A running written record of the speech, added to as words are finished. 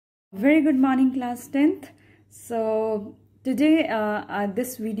Very good morning, class 10th. So today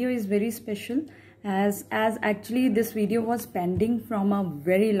this video is very special as actually this video was pending from a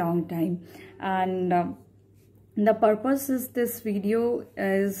very long time, and the purpose is this video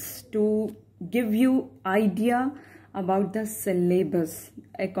is to give you idea about the syllabus.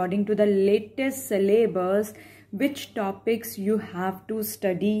 According to the latest syllabus, which topics you have to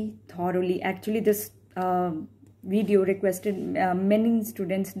study thoroughly. Actually this video requested, many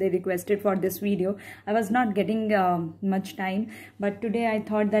students they requested for this video. I was not getting much time, but today I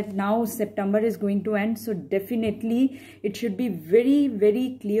thought that now September is going to end, so definitely it should be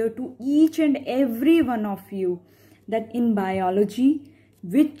very clear to each and every one of you that in biology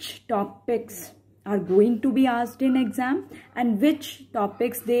which topics are going to be asked in exam and which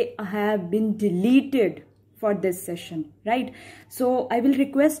topics they have been deleted for this session, right? So I will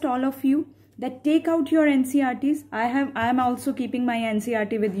request all of you that take out your NCERTs. I am also keeping my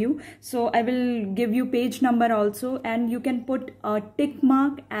NCERT with you, so I will give you page number also, and you can put a tick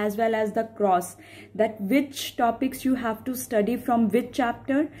mark as well as the cross that which topics you have to study from which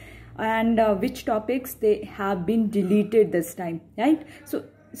chapter and which topics they have been deleted this time, right?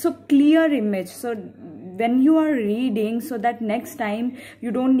 So clear image, so when you are reading, so that next time you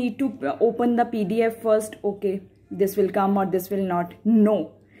don't need to open the PDF first, okay, this will come or this will not.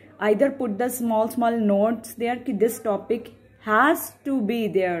 No, either put the small notes there कि this topic has to be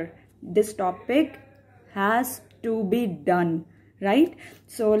there, this topic has to be done, right?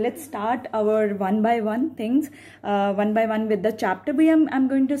 So let's start our one by one things, one by one with the chapter. I'm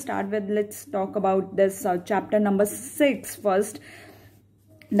going to start with, let's talk about this chapter number 6 first.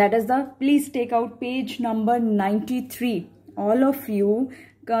 That is the, please take out page number 93. All of you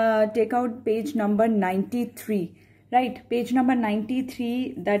take out page number 93. Right, page number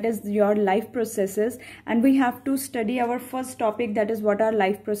 93, that is your life processes, and we have to study our first topic, that is what are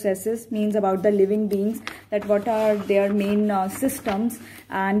life processes, means about the living beings, that what are their main systems.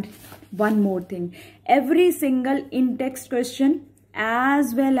 And one more thing, every single in-text question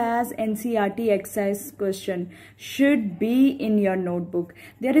as well as NCERT exercise question should be in your notebook.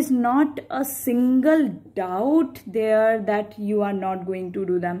 There is not a single doubt there that you are not going to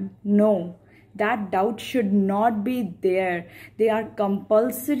do them. No, that doubt should not be there. They are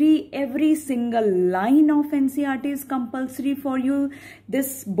compulsory. Every single line of NCERT is compulsory for you.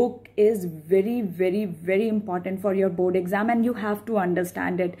 This book is very important for your board exam, and you have to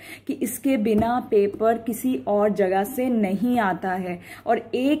understand it कि इसके बिना paper किसी और जगह से नहीं आता है, और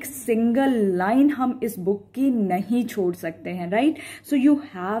एक सिंगल लाइन हम इस बुक की नहीं छोड़ सकते हैं, right? So you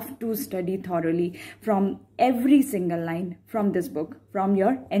have to study thoroughly from every single line from this book, from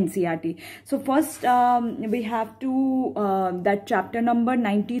your NCERT. So first we have to that chapter number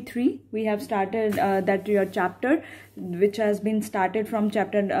 93, we have started that your chapter which has been started from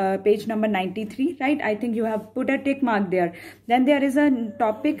chapter page number 93, right? I think you have put a tick mark there. Then there is a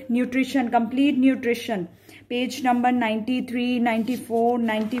topic nutrition, complete nutrition, page number 93, 94,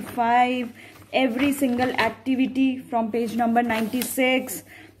 95, every single activity from page number 96,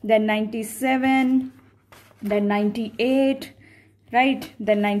 then 97, then 98, right?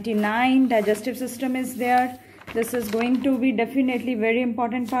 Then 99, digestive system is there. This is going to be definitely very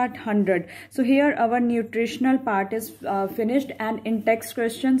important part. 100. So here our nutritional part is finished, and in text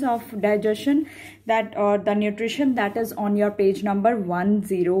questions of digestion, that or the nutrition, that is on your page number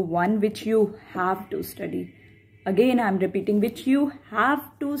 101, which you have to study. Again I am repeating, which you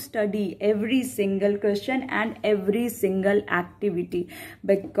have to study every single question and every single activity,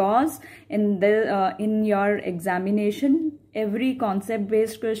 because in the in your examination every concept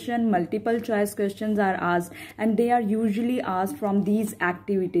based question, multiple choice questions are asked, and they are usually asked from these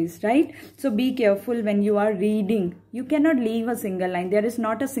activities, right? So be careful when you are reading. You cannot leave a single line. There is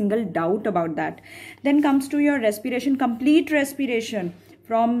not a single doubt about that. Then comes to your respiration, complete respiration,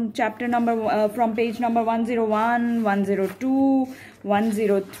 from chapter number from page number 101, 102,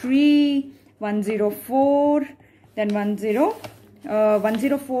 103, 104, then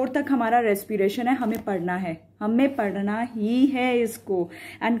 104 तक हमारा respiration है, हमें पढ़ना ही है इसको.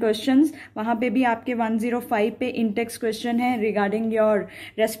 And questions वहाँ पे भी आपके 105 पे इंटेक्स क्वेश्चन है रिगार्डिंग योर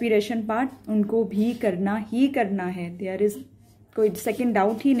रेस्पिरेशन पार्ट, उनको भी करना है. देयर इज कोई सेकेंड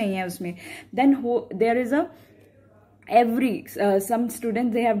डाउट ही नहीं है उसमें. Then there is a every some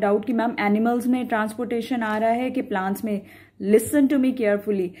students they have doubt कि मैम एनिमल्स में ट्रांसपोर्टेशन आ रहा है कि प्लांट्स में. Listen to me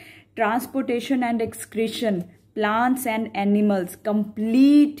carefully, transportation and excretion, plants and animals,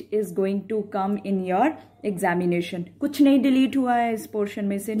 complete is going to come in your examination. कुछ नहीं delete हुआ है इस portion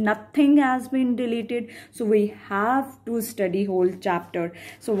में से, nothing has been deleted, so we have to study whole chapter.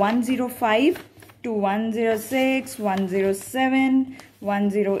 So 105 to 106, 107,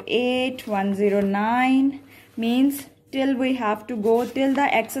 108, 109 means till we have to go till the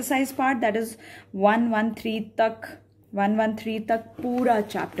exercise part, that is 113 tak pura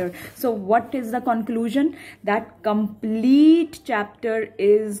chapter. So what is the conclusion? That complete chapter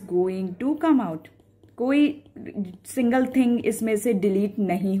is going to come out. कोई single thing इसमें से delete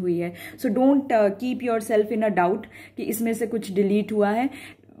नहीं हुई है. So don't keep your self in a doubt कि इसमें से कुछ डिलीट हुआ है.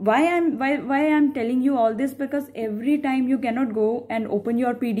 Why I'm telling you all this? Because every time you cannot go and open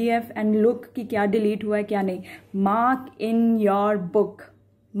your PDF and look कि क्या delete हुआ है क्या नहीं. Mark in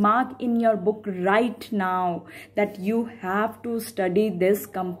your book right now that you have to study this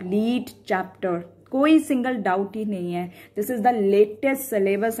complete chapter. कोई single doubt ही नहीं है. This is the latest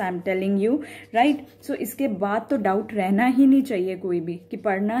syllabus I am telling you, right. सो इसके बाद तो डाउट रहना ही नहीं चाहिए कोई भी कि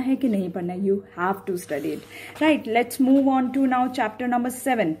पढ़ना है कि नहीं पढ़ना. You have to study it, right. Let's move on to now chapter number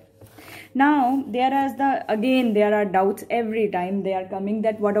 7. Now there are doubts every time they are coming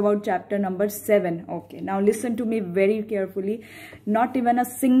that what about chapter number 7? Okay, now listen to me very carefully. Not even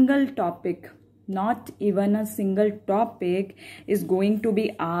a single topic is going to be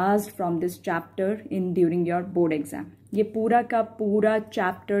asked from this chapter during your board exam. ये पूरा का पूरा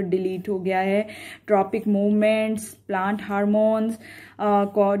chapter delete हो गया है. Tropic movements, plant hormones,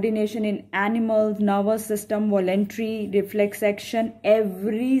 coordination in animals, nervous system, voluntary reflex action,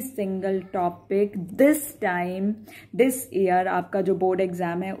 every single topic this year आपका जो board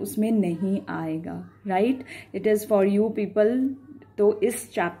exam है उसमें नहीं आएगा, right. It is for you people. तो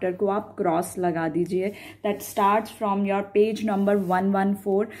इस चैप्टर को आप क्रॉस लगा दीजिए. That starts from your page number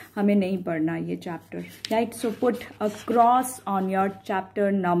 114. हमें नहीं पढ़ना ये chapter, right. So put a cross on your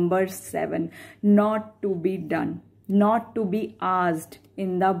chapter number 7. Not to be done, not to be asked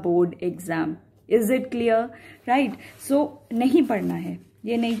in the board exam. Is it clear, right. सो नहीं पढ़ना है,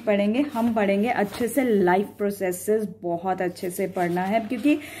 ये नहीं पढ़ेंगे. हम पढ़ेंगे अच्छे से. लाइफ प्रोसेसेस बहुत अच्छे से पढ़ना है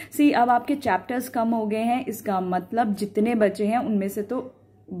क्योंकि अब आपके चैप्टर्स कम हो गए हैं. इसका मतलब जितने बचे हैं उनमें से तो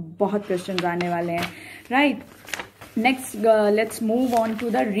बहुत क्वेश्चन आने वाले हैं, right. Next, let's move on to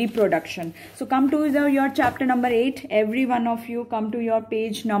the reproduction. So come to your chapter number 8. Every one of you come to your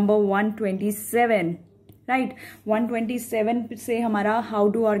page number 127. Right. 127 से हमारा how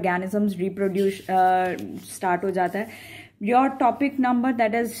do organisms reproduce start हो जाता है. Your topic number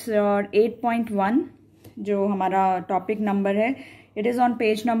that is 8.1 जो हमारा topic number है. It is on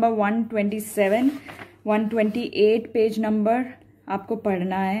page number 127. 128 page number आपको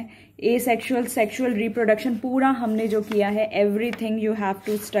पढ़ना है. सेक्सुअल रिप्रोडक्शन पूरा हमने जो किया है, everything you have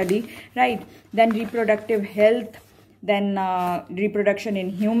to study, right. Then reproductive health, then reproduction in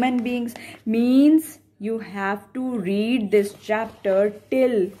human beings means you have to read this chapter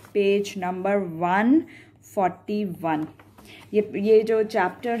till page number 141. ये जो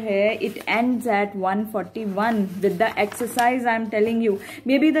chapter है, it ends at 141 with the exercise I am telling you.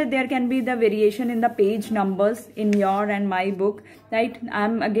 Maybe there can be the variation in the page numbers in your and my book, right.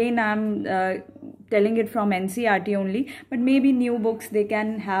 I'm telling it from NCERT only, but maybe new books they can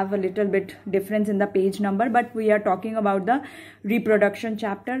have a little bit difference in the page number, but we are talking about the reproduction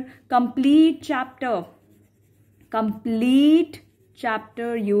chapter. Complete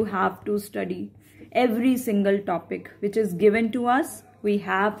chapter you have to study. Every single topic which is given to us, we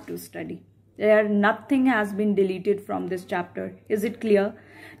have to study. Nothing has been deleted from this chapter. Is it clear?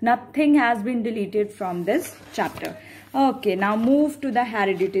 Nothing has been deleted from this chapter. Okay, now move to the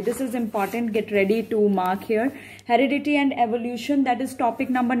heredity. This is important. Get ready to mark here. Heredity and evolution, that is topic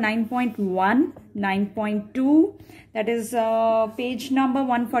number 9.1, 9.2. That is page number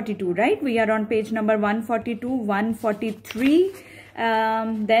 142, right? We are on page number 142, 143,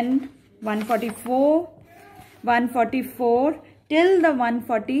 then 144, 144 till the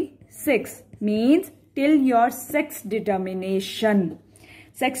 146 means till your sex determination.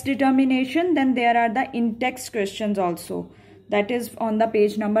 Then there are the in-text questions also. That is on the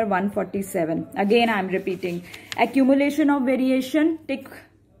page number 147. Again, I am repeating. Accumulation of variation, tick.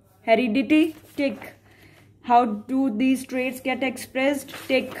 Heredity, tick. How do these traits get expressed?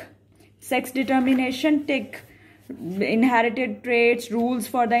 Tick. Sex determination, tick. Inherited traits, rules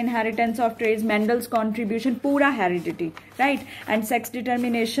for the inheritance of traits, Mendel's contribution, पूरा heredity, right. And sex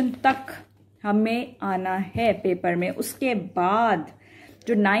determination तक हमें आना है paper में. उसके बाद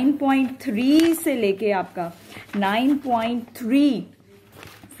जो 9.3 से लेके आपका 9.3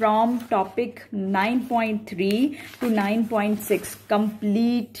 from topic 9.3 to 9.6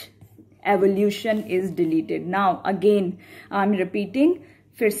 complete evolution is deleted. Now again I'm repeating,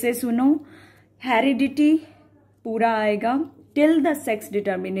 फिर से सुनो. हेरिडिटी पूरा आएगा till the sex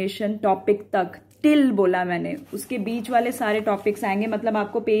determination topic तक. टिल बोला मैंने, उसके बीच वाले सारे टॉपिक्स आएंगे, मतलब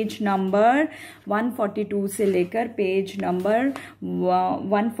आपको पेज नंबर 142 से लेकर पेज नंबर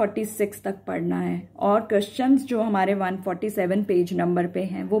 146 तक पढ़ना है, और क्वेश्चंस जो हमारे 147 पेज नंबर पे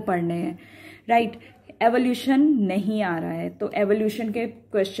हैं वो पढ़ने हैं, राइट। एवोल्यूशन नहीं आ रहा है तो एवोल्यूशन के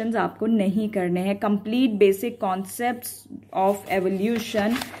क्वेश्चंस आपको नहीं करने हैं। Complete basic concepts of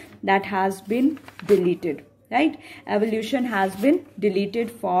evolution that has been deleted, right? Evolution has been deleted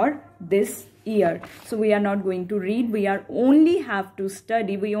for this year, so we are not going to read, we only have to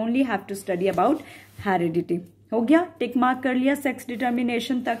study about heredity. हो गया, tick mark कर लिया, sex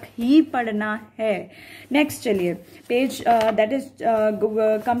determination तक ही पढ़ना है। Next चलिए, page that is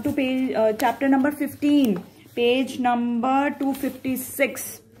come to page chapter number 15, page number 256।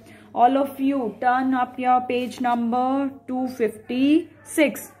 All of U turn up your page number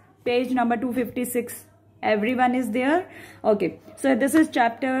 256, page number 256। Everyone is there? Okay, so this is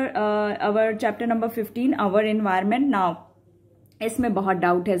our chapter number 15, our environment. Now इसमें बहुत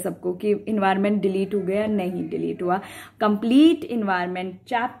doubt है सबको कि environment delete हो गया, नहीं delete हुआ। Complete environment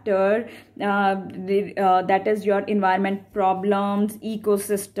chapter that is your environment problems,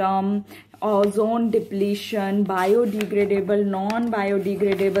 ecosystem, ozone depletion, biodegradable, non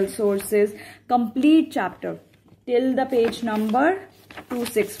biodegradable sources, complete chapter till the page number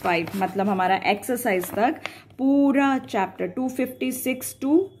 265, मतलब हमारा एक्सरसाइज तक पूरा chapter 256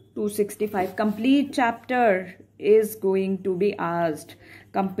 to 265 complete chapter is going to be asked,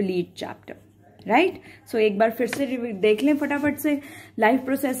 complete chapter, right? So एक बार फिर से देख लें फटाफट से। Life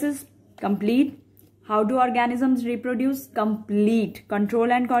processes complete, how do organisms reproduce complete,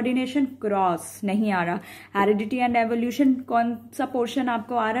 control and coordination cross नहीं आ रहा, हेरिडिटी एंड एवोल्यूशन कौन सा पोर्शन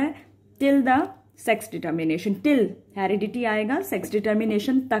आपको आ रहा है, till the sex determination, till heredity आएगा, सेक्स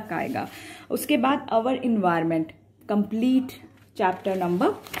डिटर्मिनेशन तक आएगा। उसके बाद our environment complete chapter number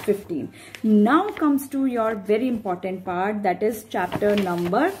 15. Now comes to your very important part, that is chapter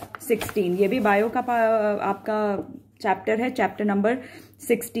number 16. ये भी बायो का आपका chapter है, chapter number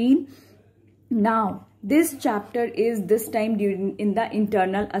 16. Now this chapter is this time in the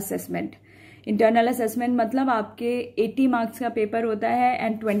internal assessment. Internal assessment मतलब आपके 80 marks का paper होता है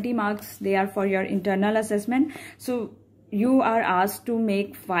and 20 marks they are for your internal assessment. So you are asked to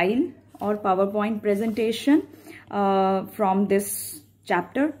make file or PowerPoint presentation from this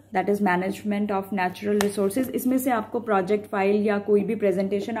chapter, that is management of natural resources. इसमें से आपको project file या कोई भी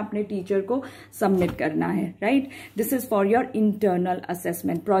presentation अपने teacher को submit करना है, right. This is for your internal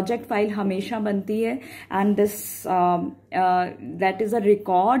assessment. Project file हमेशा बनती है and this that is a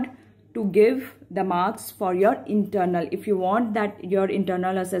record to give the marks for your internal. If you want that your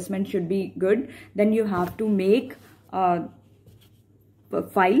internal assessment should be good, then you have to make a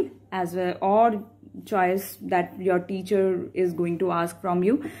file as a or choice that your teacher is going to ask from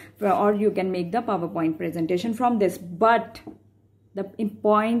you, or you can make the PowerPoint presentation from this. But the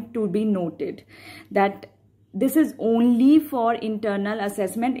point to be noted that this is only for internal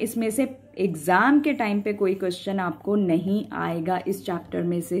assessment. इसमें से exam के time पे कोई question आपको नहीं आएगा इस chapter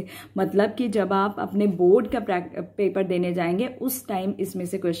में से, मतलब कि जब आप अपने बोर्ड का पेपर देने जाएंगे उस टाइम इसमें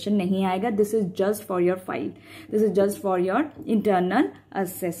से क्वेश्चन नहीं आएगा। This is just for your file, this is just for your internal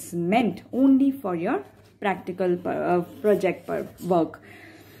assessment, only for your practical project पर work.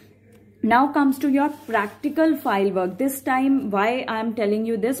 Now comes to your practical file work. This time why I am telling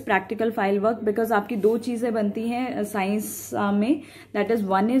you this practical file work, because आपकी दो चीजें बनती हैं science में, that is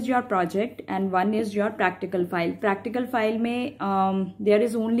one is your project and one is your practical file. Practical file में there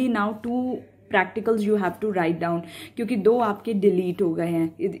is only now 2 practicals you have to write down, क्योंकि 2 आपके delete हो गए हैं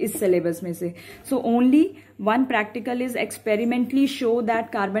इस syllabus में से. So only one practical is experimentally show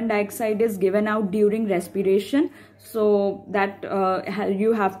that carbon dioxide is given out during respiration. So that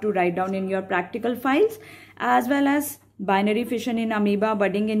you have to write down in your practical files, as well as binary fission in amoeba,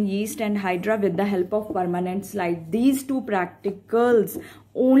 budding in yeast and hydra with the help of permanent slide. These 2 practicals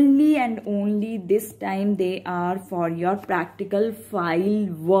only and only this time they are for your practical file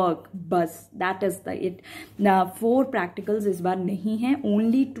work. Bus, that is the it. Now 4 practicals इस बार नहीं है,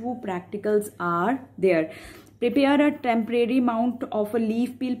 only 2 practicals are there. Prepare a temporary mount of a leaf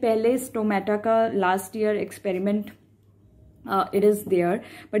peel. पहले stomata का last year experiment it is there,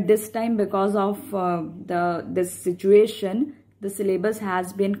 but this time because of this situation the syllabus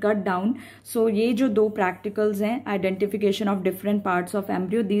has been cut down. So ये जो 2 practicals हैं, identification of different parts of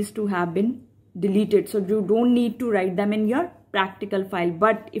embryo, these 2 have been deleted, so you don't need to write them in your practical file.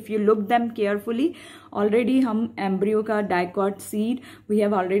 But if you look them carefully, already हम embryo का dicot seed we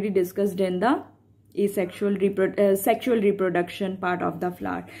have already discussed in the asexual sexual reproduction part of the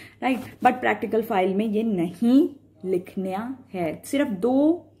flower, right? But practical file में ये नहीं लिखना है, सिर्फ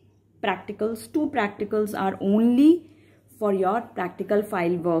 2 practicals. 2 practicals are only for your practical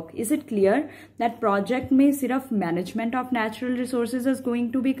file work. Is it clear that project में सिर्फ management of natural resources is going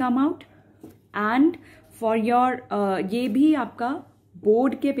to be come out, and for your ये भी आपका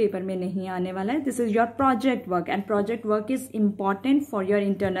बोर्ड के पेपर में नहीं आने वाला है. This is your project work, and project work is important for your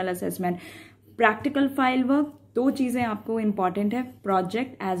internal assessment. Practical file work, 2 चीज़ें आपको important है,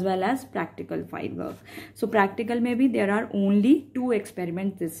 project as well as practical file work. So practical में भी there are only 2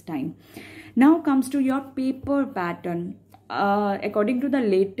 experiments this time. Now comes to your paper pattern. According to the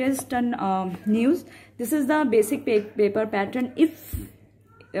latest news, this is the basic paper pattern. If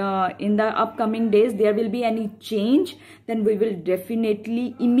in the upcoming days there will be any change, then we will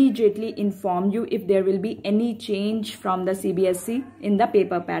definitely immediately inform you if there will be any change from the CBSE in the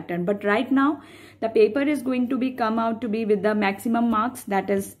paper pattern. But right now the paper is going to be come out to be with the maximum marks, that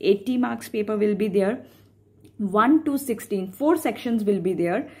is 80 marks paper will be there. 1 to 16 4 sections will be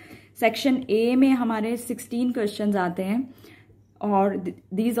there. Section A में हमारे 16 questions आते हैं और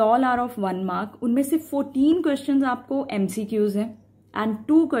these all are of 1 mark. उनमें से 14 questions आपको MCQs हैं and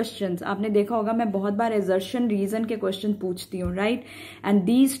 2 questions आपने देखा होगा मैं बहुत बार assertion रीजन के क्वेश्चन पूछती हूँ, right, and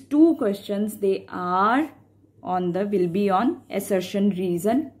these 2 questions they are on the will be on assertion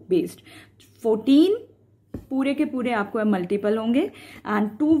reason based. 14 पूरे के पूरे आपको मल्टीपल होंगे and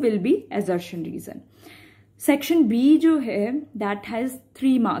 2 will be assertion reason. Section B जो है that has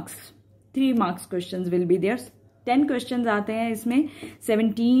 3 marks questions will be there. 10 questions आते हैं इसमें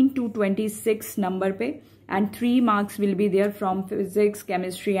 17 to 26 नंबर पे, and 3 marks will be there from physics,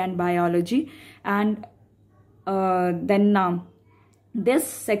 chemistry and biology. And then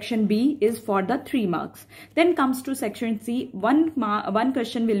this section B is for the 3 marks. Then comes to section C. One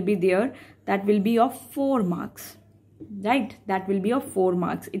question will be there that will be of 4 marks. Right, that will be of 4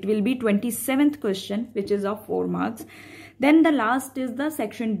 marks. It will be 27th question which is of 4 marks. Then the last is the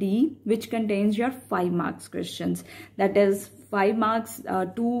section D, which contains your 5 marks questions. That is 5 marks,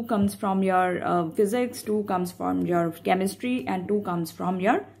 2 comes from your physics, 2 comes from your chemistry, and 2 comes from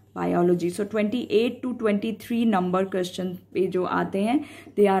your biology. So 28 to 23 number questions पे जो आते हैं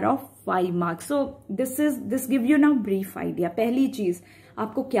they are of 5 marks. So this give you now brief idea. पहली चीज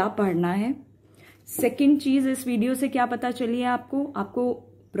आपको क्या पढ़ना है. सेकेंड चीज इस वीडियो से क्या पता चली है आपको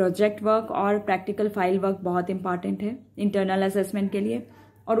प्रोजेक्ट वर्क और प्रैक्टिकल फाइल वर्क बहुत इंपॉर्टेंट है इंटरनल असेसमेंट के लिए,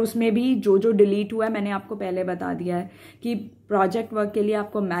 और उसमें भी जो डिलीट हुआ है मैंने आपको पहले बता दिया है कि प्रोजेक्ट वर्क के लिए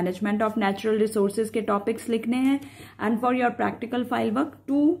आपको मैनेजमेंट ऑफ नेचुरल रिसोर्सेज के टॉपिक्स लिखने हैं, and for your practical file work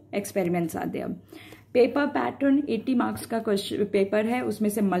 2 experiments आते हैं. पेपर पैटर्न 80 मार्क्स का पेपर है, उसमें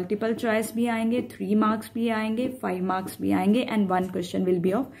से मल्टीपल चॉइस भी आएंगे, 3 मार्क्स भी आएंगे, 5 मार्क्स भी आएंगे, and 1 question will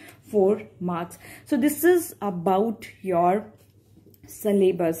be of 4 marks. So this is about your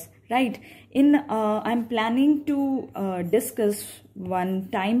syllabus, right? I'm planning to discuss one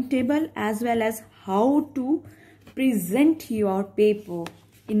timetable as well as how to present your paper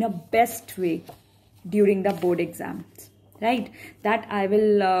in a best way during the board exams, right? That I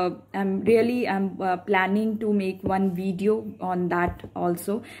will I'm planning to make one video on that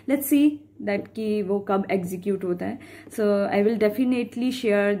also. Let's see that कि वो कब execute होता है. So I will definitely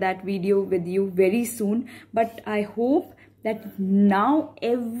share that video with you very soon, but I hope that now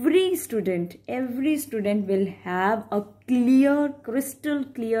every student will have a crystal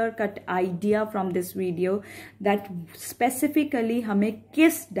clear cut idea from this video that specifically हमें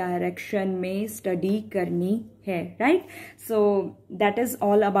किस direction में study करनी है, right? So that is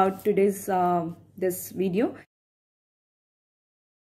all about today's this video.